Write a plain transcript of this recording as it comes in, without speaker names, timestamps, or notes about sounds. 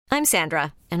I'm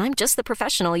Sandra, and I'm just the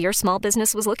professional your small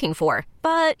business was looking for.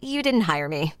 But you didn't hire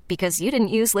me because you didn't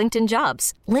use LinkedIn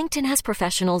Jobs. LinkedIn has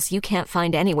professionals you can't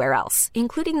find anywhere else,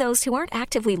 including those who aren't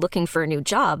actively looking for a new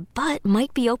job, but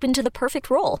might be open to the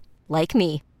perfect role, like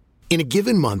me. In a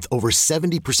given month, over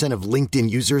 70% of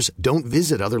LinkedIn users don't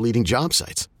visit other leading job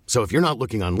sites. So if you're not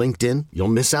looking on LinkedIn, you'll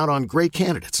miss out on great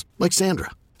candidates like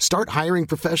Sandra. Start hiring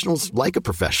professionals like a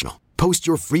professional. Post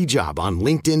your free job on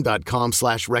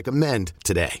linkedin.com/recommend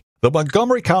today. The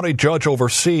Montgomery County judge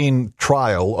overseeing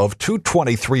trial of two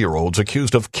 23-year-olds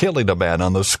accused of killing a man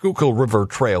on the Schuylkill River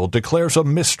Trail declares a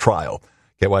mistrial.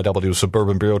 KYW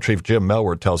Suburban Bureau Chief Jim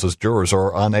Melwert tells us jurors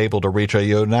are unable to reach a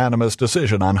unanimous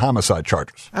decision on homicide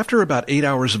charges. After about 8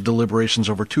 hours of deliberations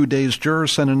over 2 days,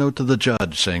 jurors sent a note to the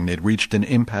judge saying they'd reached an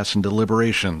impasse in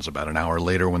deliberations. About an hour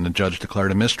later, when the judge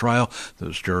declared a mistrial,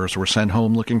 those jurors were sent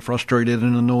home looking frustrated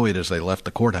and annoyed as they left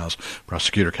the courthouse.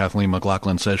 Prosecutor Kathleen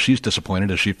McLaughlin says she's disappointed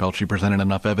as she felt she presented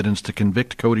enough evidence to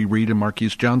convict Cody Reed and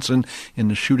Marquise Johnson in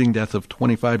the shooting death of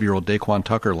 25-year-old Daquan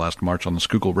Tucker last March on the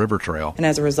Schuylkill River Trail. And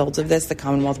as a result of this,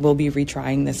 the Commonwealth will be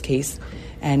retrying this case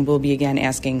and will be again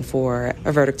asking for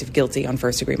a verdict of guilty on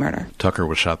first-degree murder. Tucker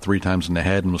was shot 3 times in the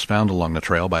head and was found along the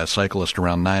trail by a cyclist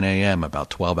around 9 a.m., about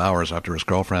 12 hours after his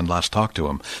girlfriend last talked to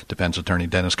him. Defense attorney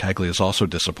Dennis Cagley is also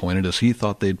disappointed as he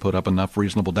thought they'd put up enough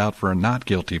reasonable doubt for a not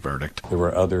guilty verdict. There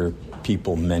were other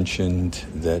people mentioned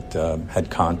that had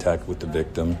contact with the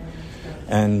victim,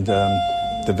 and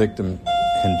the victim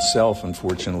himself,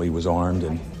 unfortunately, was armed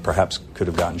and perhaps could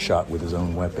have gotten shot with his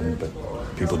own weapon, but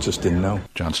people just didn't know.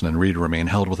 Johnson and Reed remain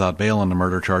held without bail on the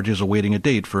murder charges, awaiting a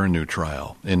date for a new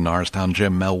trial. In Norristown,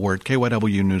 Jim Melwert,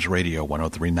 KYW News Radio,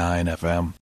 103.9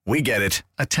 FM. We get it.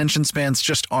 Attention spans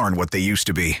just aren't what they used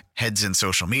to be. Heads in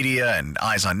social media and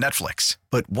eyes on Netflix.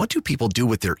 But what do people do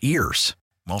with their ears?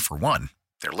 Well, for one,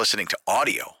 they're listening to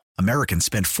audio. Americans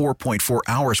spend 4.4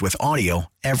 hours with audio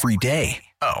every day.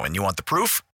 Oh, and you want the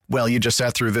proof? Well, you just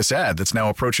sat through this ad that's now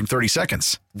approaching 30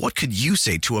 seconds. What could you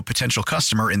say to a potential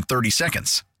customer in 30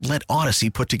 seconds? Let Odyssey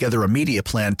put together a media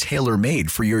plan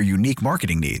tailor-made for your unique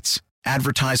marketing needs.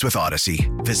 Advertise with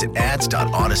Odyssey. Visit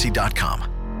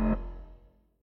ads.odyssey.com.